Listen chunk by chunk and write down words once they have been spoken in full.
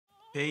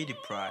Pay the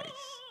price.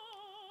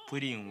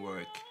 Put in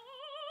work.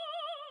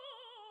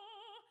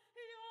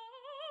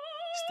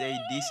 Stay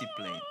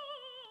disciplined.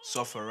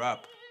 Suffer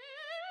up.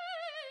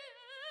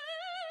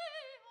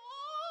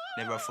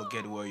 Never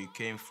forget where you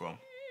came from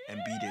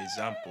and be the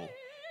example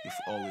you've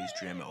always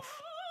dreamed of.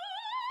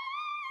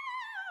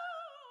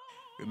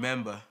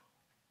 Remember,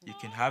 you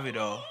can have it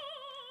all,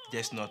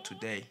 just not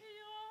today.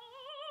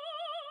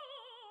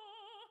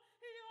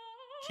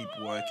 Keep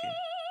working.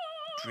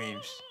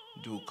 Dreams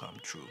do come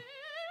true.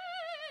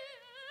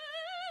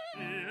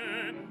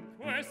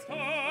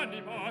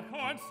 Quest'anima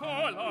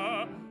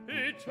consola,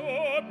 e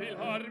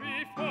giubilar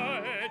mi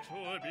fa, e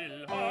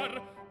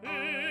giubilar,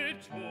 e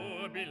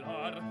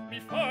giubilar mi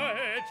fa,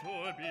 e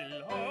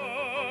giubilar.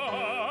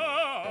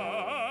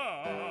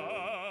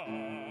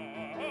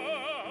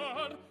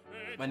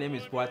 My name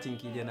is Boating.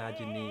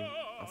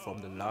 I'm from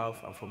the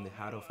love, I'm from the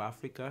heart of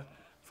Africa,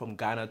 from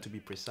Ghana to be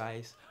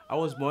precise. I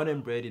was born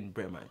and bred in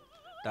Bremen.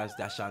 That's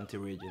the Ashanti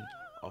region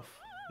of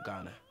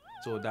Ghana.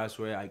 So that's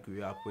where I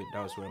grew up with,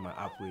 that was where my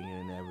upbringing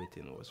and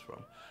everything was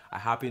from. I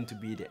happen to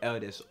be the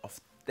eldest of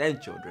 10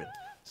 children,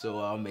 so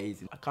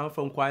amazing. I come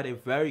from quite a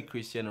very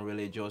Christian and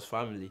religious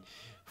family.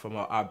 From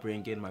our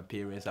upbringing, my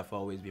parents have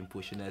always been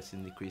pushing us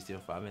in the Christian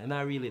family, and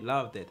I really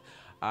loved it.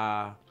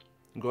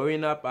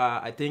 Growing up,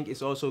 I think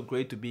it's also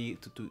great to be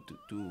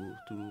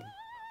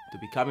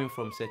coming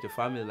from such a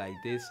family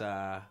like this.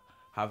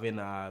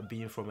 Having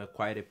been from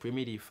quite a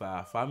primitive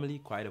family,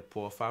 quite a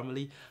poor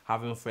family,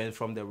 having friends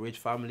from the rich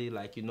family,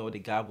 like, you know, the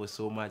gap was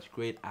so much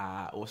great.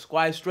 It was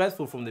quite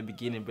stressful from the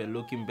beginning, but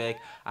looking back,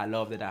 I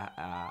love that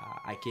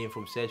I came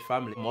from such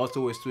family. I'm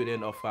also a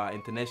student of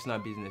international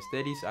business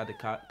studies at the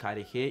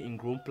KDG in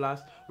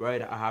Groenplaats,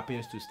 where I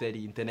happen to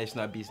study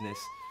international business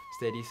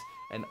studies.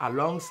 And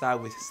alongside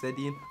with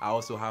studying, I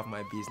also have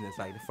my business,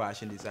 like the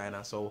fashion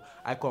designer. So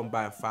I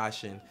combine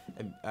fashion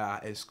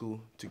and school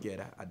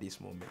together at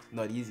this moment.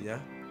 Not easy, huh?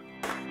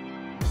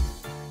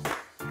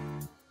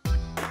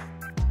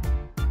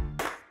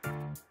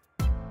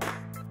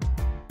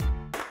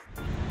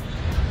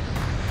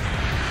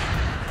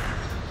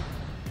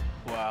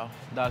 Wow,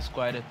 that's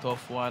quite a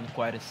tough one,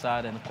 quite a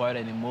sad and quite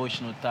an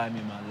emotional time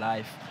in my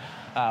life.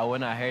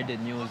 When I heard the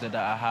news that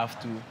I have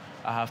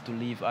to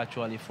leave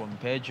actually from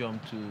Belgium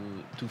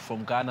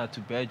from Ghana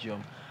to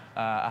Belgium.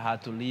 I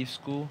had to leave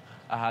school,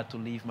 I had to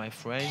leave my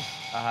friends,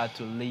 I had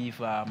to leave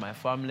my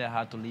family, I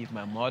had to leave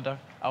my mother.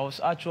 I was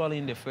actually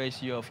in the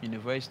first year of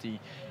university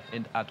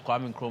at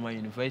Kwame Nkrumah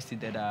University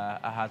that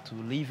I had to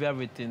leave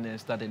everything and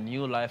start a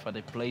new life at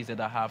a place that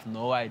I have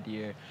no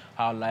idea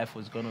how life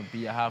was gonna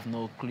be. I have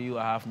no clue,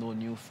 I have no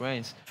new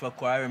friends. If I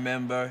quite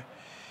remember,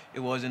 it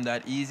wasn't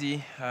that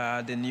easy.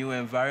 The new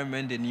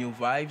environment, the new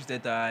vibes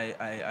that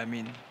I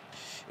mean,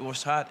 it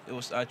was hard. It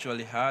was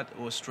actually hard. It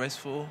was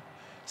stressful,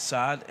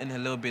 sad, and a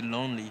little bit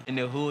lonely. In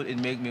the hood, it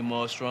made me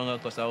more stronger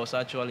because I was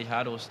actually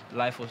hard.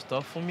 Life was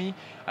tough for me.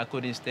 I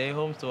couldn't stay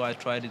home, so I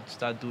tried to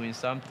start doing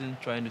something,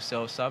 trying to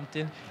sell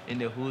something in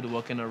the hood,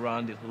 walking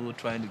around the hood,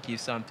 trying to give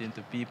something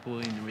to people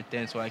in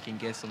return so I can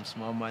get some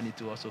small money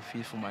to also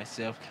feed for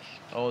myself.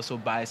 I also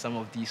buy some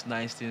of these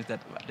nice things that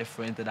the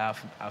friends that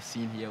I've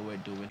seen here were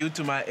doing. Due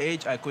to my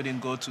age, I couldn't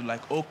go to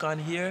like Okan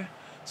here.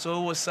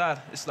 So it was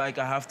sad. It's like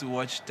I have to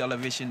watch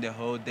television the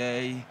whole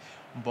day,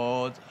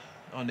 bored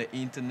on the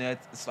internet.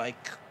 It's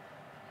like,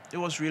 it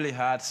was really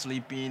hard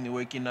sleeping,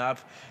 waking up,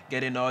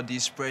 getting all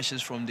these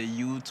pressures from the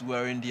youth,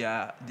 wearing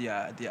their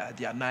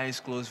nice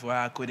clothes where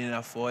I couldn't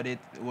afford it,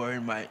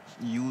 wearing my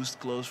used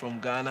clothes from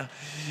Ghana.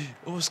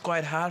 It was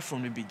quite hard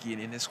from the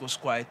beginning. It was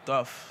quite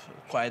tough,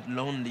 quite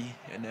lonely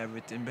and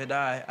everything. But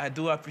I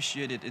do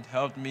appreciate it. It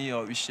helped me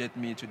or reshaped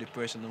me to the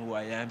person who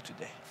I am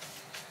today.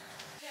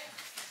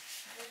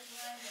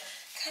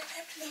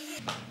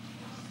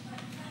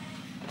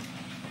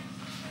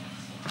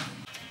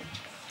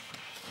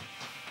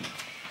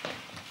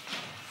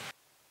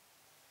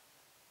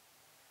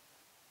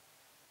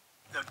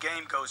 The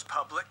game goes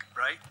public,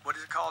 right? What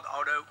is it called?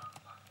 Auto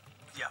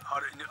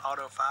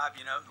 5,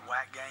 you know, the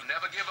whack game.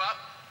 Never give up.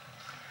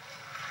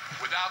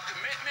 Without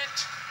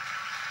commitment,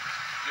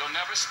 you'll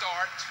never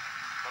start.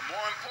 But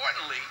more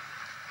importantly,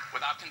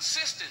 without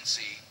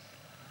consistency,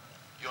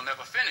 you'll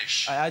never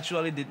finish. I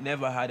actually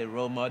never had a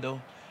role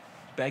model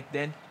back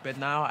then, but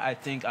now I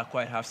think I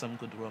quite have some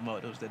good role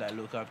models that I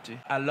look up to.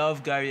 I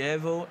love Gary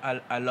Evo,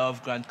 I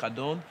love Grant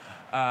Cardone.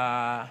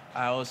 I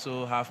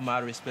also have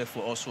mad respect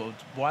for Oswald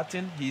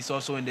Boateng. He's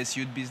also in the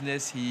suit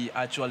business. He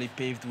actually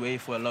paved way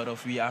for a lot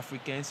of we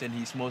Africans, and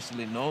he's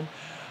mostly known.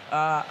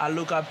 I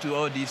look up to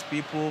all these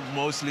people,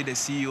 mostly the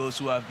CEOs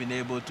who have been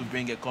able to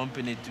bring a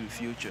company to the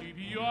future.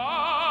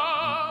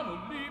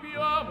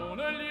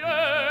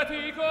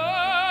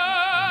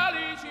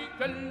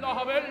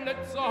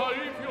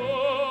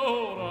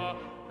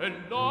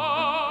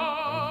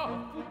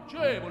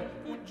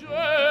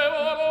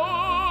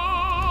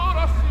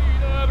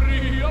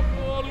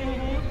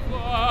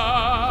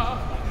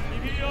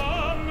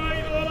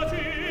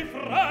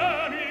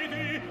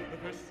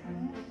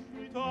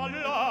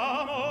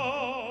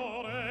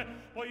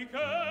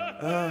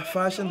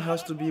 fashion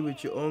has to be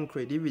with your own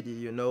creativity.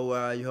 You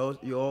know,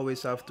 you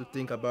always have to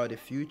think about the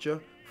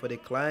future for the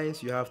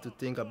clients. You have to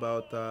think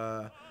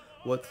about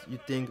what you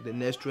think the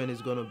next trend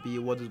is gonna be,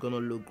 what is gonna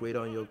look great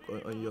on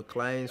your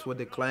clients, what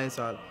the clients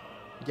are,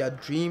 their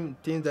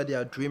things that they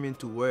are dreaming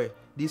to wear.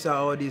 These are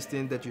all these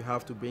things that you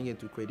have to bring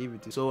into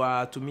creativity.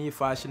 So to me,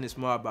 fashion is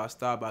more about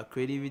style, about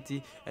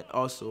creativity, and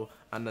also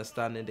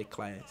understanding the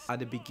clients. At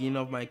the beginning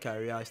of my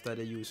career, I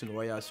started using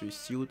Royal Swiss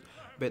suit,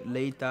 but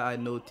later I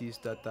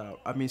noticed that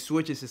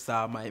Switches is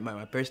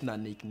my personal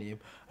nickname.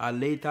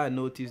 Later I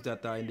noticed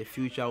that in the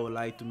future I would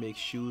like to make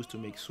shoes, to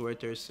make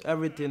sweaters,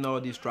 everything,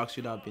 all these tracks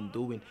that I've been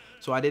doing.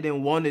 So I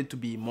didn't want it to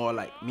be more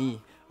like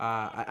me.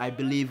 I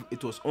believe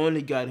it was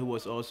only God who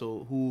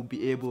would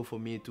be able for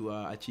me to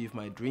achieve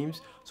my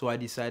dreams. So I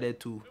decided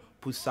to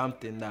put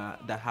something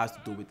that has to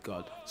do with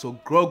God. So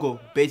Grogo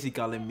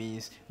basically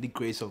means the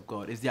grace of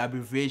God. It's the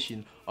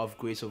abbreviation of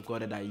grace of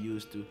God that I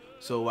used to.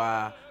 So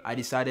I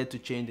decided to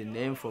change the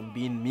name from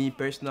being me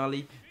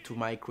personally to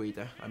my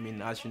creator. I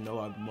mean, as you know,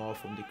 I'm more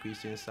from the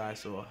Christian side,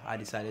 so I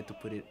decided to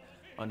put it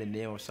on the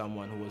name of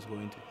someone who was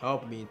going to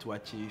help me to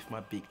achieve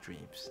my big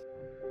dreams.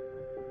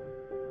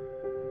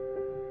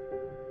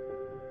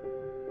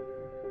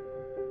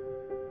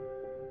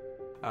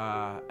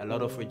 A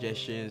lot of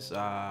rejections,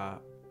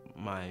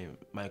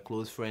 my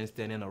close friends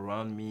standing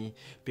around me,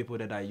 people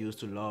that I used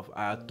to love.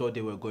 I thought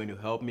they were going to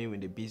help me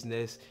with the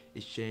business.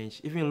 It's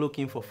changed. Even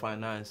looking for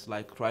finance,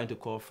 like trying to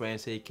call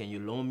friends, hey, can you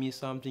loan me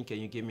something? Can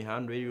you give me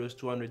 100 euros,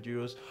 200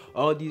 euros?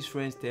 All these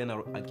friends stand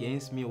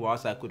against me,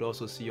 whilst I could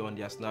also see on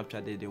their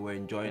Snapchat that they were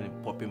enjoying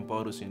and popping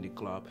bottles in the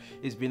club.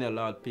 It's been a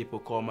lot. People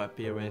call my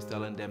parents,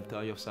 telling them,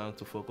 tell your son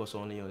to focus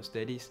only on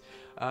studies.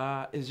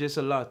 It's just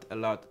a lot.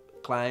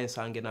 Clients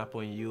hanging up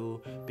on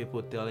you,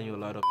 people telling you a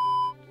lot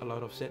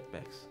of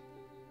setbacks.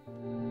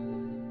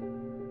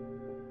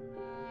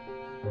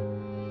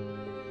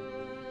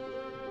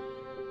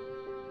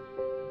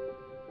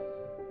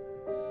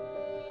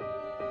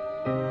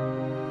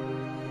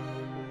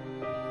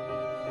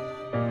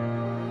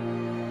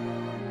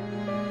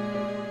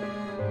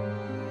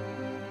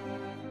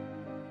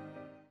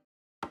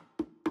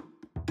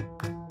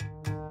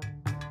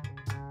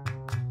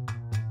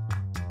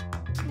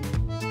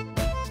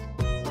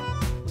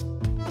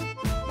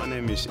 My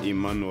name is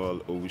Emmanuel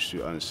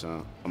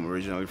Owusu-Ansah. I'm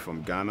originally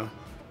from Ghana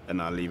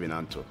and I live in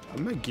Antwerpen. I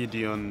met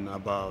Gideon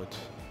about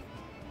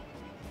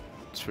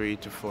 3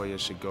 to 4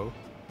 years ago.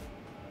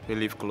 He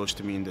lived close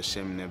to me in the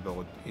same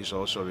neighborhood. He's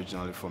also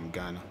originally from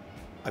Ghana.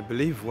 I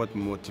believe what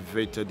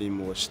motivated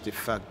him was the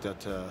fact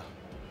that a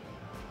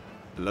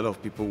lot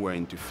of people were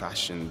into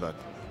fashion, but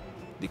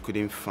they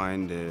couldn't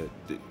find the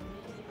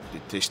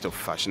taste of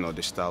fashion or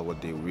the style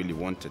what they really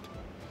wanted.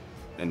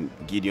 And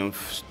Gideon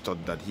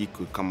thought that he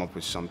could come up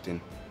with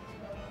something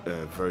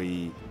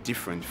very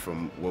different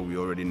from what we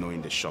already know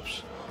in the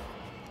shops.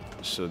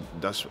 So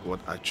that's what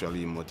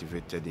actually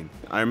motivated him.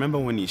 I remember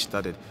when he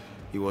started,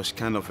 he was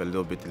kind of a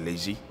little bit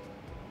lazy.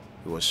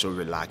 He was so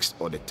relaxed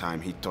all the time.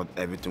 He thought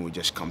everything would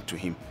just come to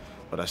him.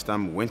 But as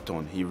time went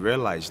on, he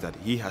realized that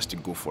he has to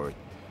go for it.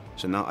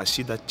 So now I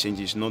see that change.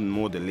 He's not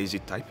more the lazy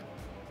type.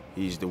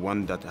 He's the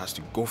one that has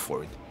to go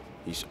for it.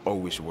 He's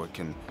always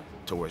working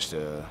towards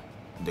the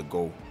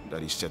goal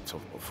that he set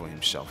up for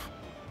himself.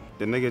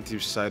 The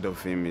negative side of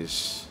him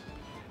is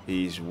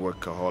he's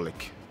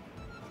workaholic.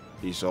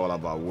 He's all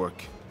about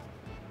work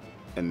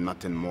and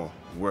nothing more.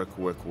 Work,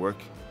 work, work.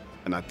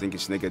 And I think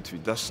it's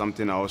negative. That's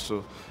something I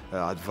also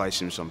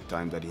advise him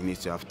sometimes, that he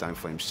needs to have time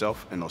for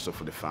himself and also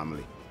for the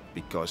family.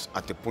 Because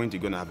at the point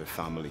you're going to have a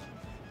family,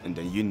 and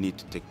then you need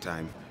to take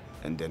time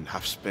and then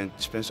spend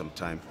some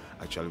time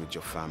actually with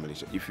your family.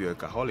 So if you're a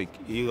workaholic,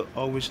 you're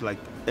always like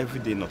every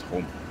day not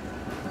home.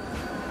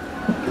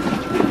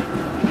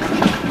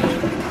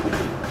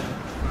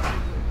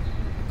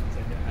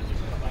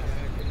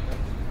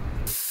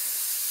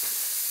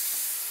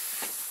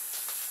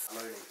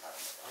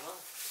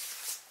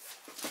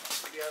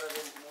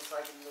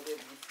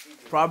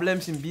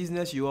 Problems in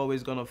business, you're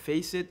always gonna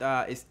face it.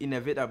 It's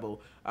inevitable.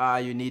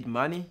 You need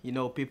money. You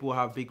know, people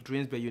have big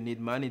dreams, but you need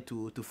money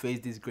to face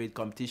this great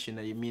competition.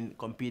 And you mean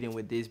competing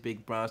with these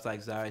big brands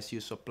like SAE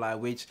Supply,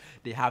 which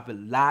they have a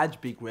large,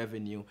 big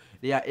revenue.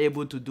 They are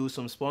able to do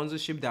some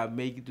sponsorship. They are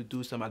making to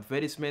do some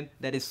advertisement.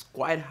 That is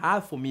quite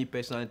hard for me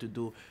personally to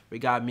do,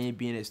 regarding me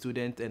being a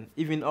student, and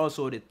even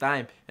also the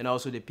time and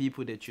also the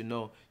people that you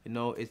know. You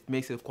know, it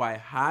makes it quite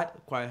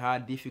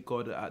hard,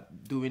 difficult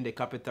doing the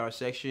capital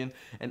section,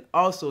 and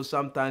also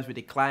sometimes with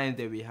the clients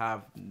that we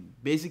have,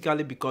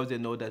 basically because they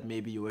know that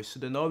maybe you're a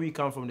student or we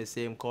come from the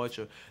same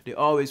culture, they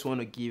always want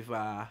to give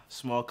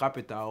small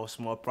capital or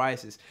small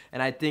prices.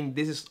 And I think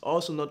this is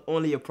also not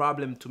only a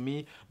problem to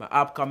me, my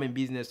upcoming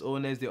business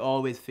owners, they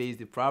always face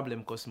the problem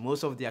because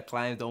most of their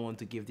clients don't want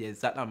to give the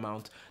exact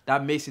amount.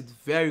 That makes it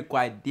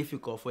quite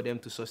difficult for them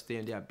to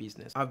sustain their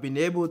business. I've been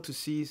able to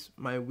see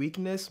my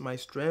weakness, my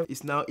strength.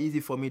 It's now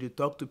easy for me to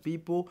talk to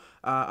people.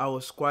 I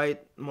was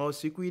quite more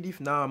secretive.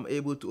 Now I'm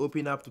able to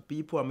open up to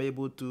people. I'm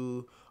able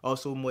to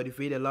also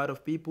motivate a lot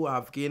of people.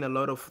 I've gained a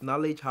lot of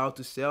knowledge how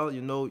to sell.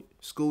 You know,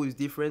 school is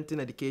different thing,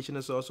 education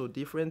is also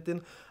different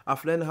thing.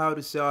 I've learned how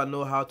to sell. I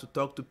know how to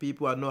talk to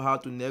people. I know how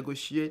to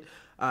negotiate.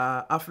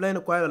 I've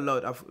learned quite a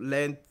lot. I've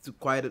learned to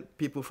quite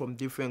people from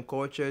different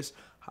cultures.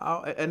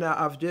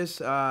 I've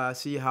just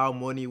see how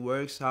money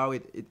works, how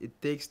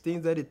it takes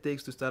things that it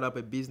takes to start up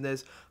a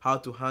business, how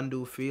to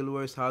handle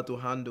failures, how to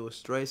handle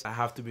stress. I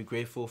have to be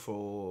grateful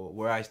for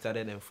where I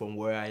started and from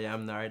where I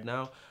am right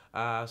now.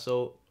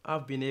 So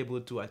I've been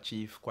able to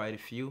achieve quite a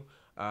few.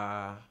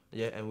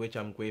 And which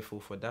I'm grateful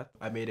for that.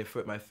 I made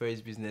my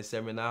first business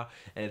seminar,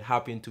 and it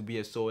happened to be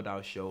a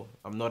sold-out show.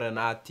 I'm not an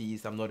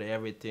artist, I'm not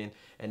everything,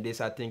 and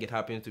this, I think, it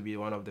happens to be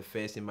one of the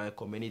first in my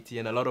community,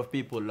 and a lot of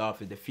people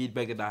love it. The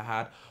feedback that I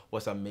had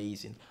was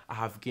amazing. I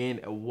have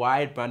gained a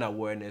wide brand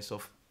awareness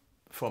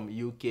from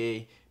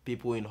UK,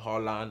 people in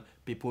Holland,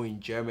 people in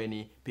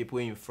Germany, people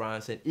in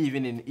France, and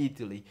even in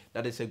Italy.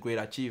 That is a great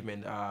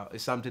achievement.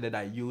 It's something that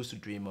I used to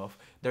dream of.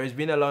 There has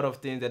been a lot of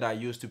things that I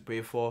used to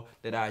pray for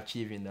that I'm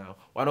achieving now.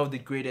 One of the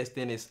greatest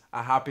things is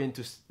I happen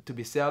to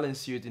be selling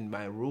suits in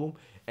my room,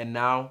 and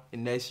now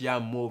in next year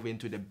I'm moving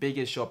to the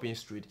biggest shopping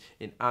street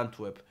in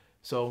Antwerpen.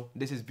 So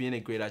this has been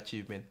a great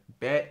achievement,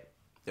 but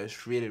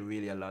there's really,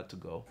 really a lot to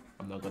go.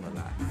 I'm not gonna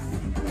lie.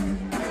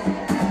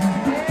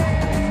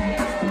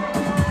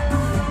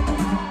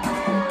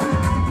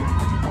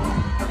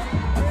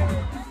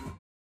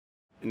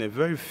 In a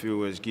very few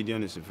words,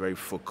 Gideon is a very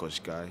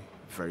focused guy,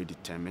 very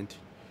determined,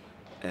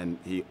 and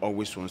he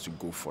always wants to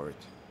go for it.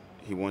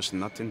 He wants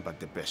nothing but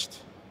the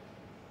best.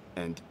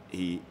 And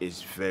he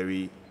is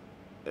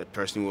a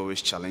person who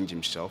always challenges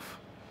himself.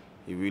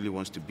 He really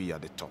wants to be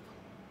at the top.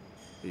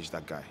 He's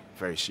that guy,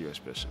 very serious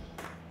person.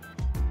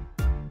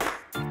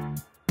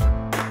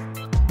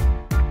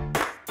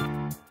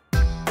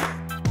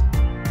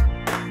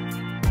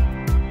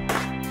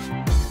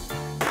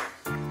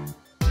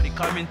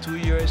 Coming 2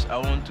 years, I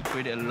want to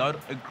create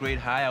a great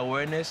high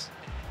awareness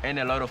and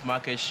a lot of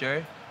market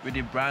share with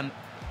the brand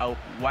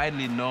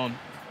widely known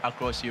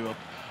across Europe.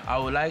 I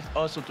would like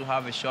also to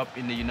have a shop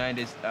in the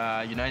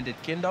United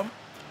Kingdom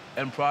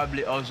and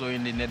probably also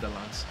in the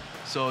Netherlands.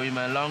 So in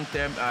my long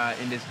term,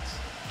 in the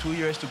 2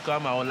 years to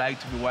come, I would like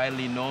to be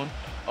widely known,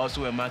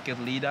 also a market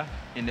leader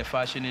in the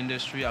fashion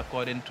industry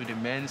according to the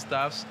main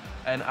staffs.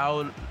 And I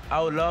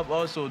would love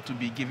also to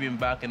be giving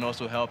back and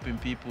also helping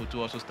people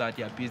to also start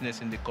their business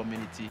in the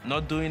community.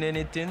 Not doing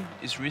anything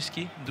is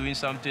risky. Doing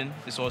something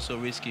is also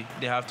risky.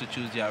 They have to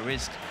choose their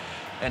risk.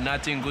 And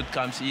nothing good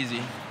comes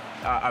easy.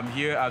 I'm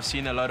here, I've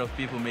seen a lot of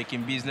people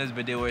making business,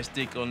 but they were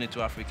stick only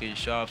to African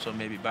shops or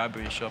maybe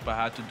barbering shop. I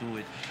had to do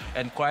it.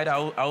 And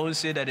I wouldn't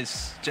say that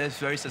it's just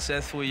very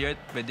successful yet,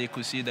 but they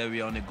could see that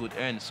we're on a good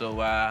end.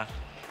 So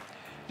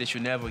they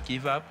should never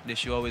give up. They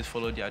should always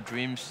follow their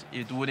dreams.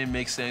 It wouldn't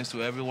make sense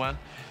to everyone,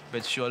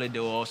 but surely they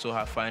will also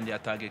find their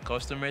target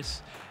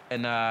customers,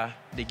 and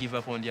they give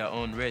up on their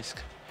own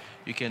risk.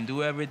 You can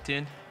do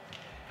everything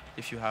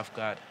if you have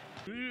God.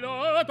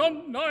 La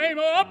donna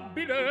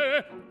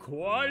immobile,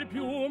 qual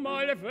piuma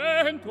al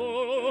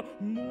vento,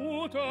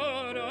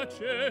 muta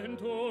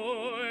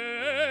d'accento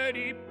e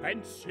di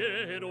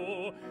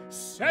pensiero,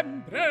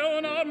 sempre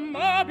un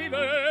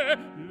amabile,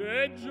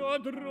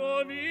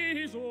 leggiadro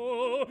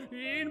viso,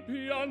 in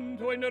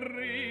pianto in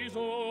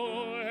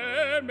riso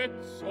e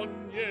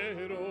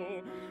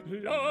menzognero.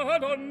 La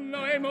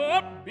donna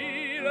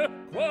immobile,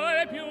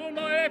 qual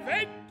piuma al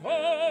vento,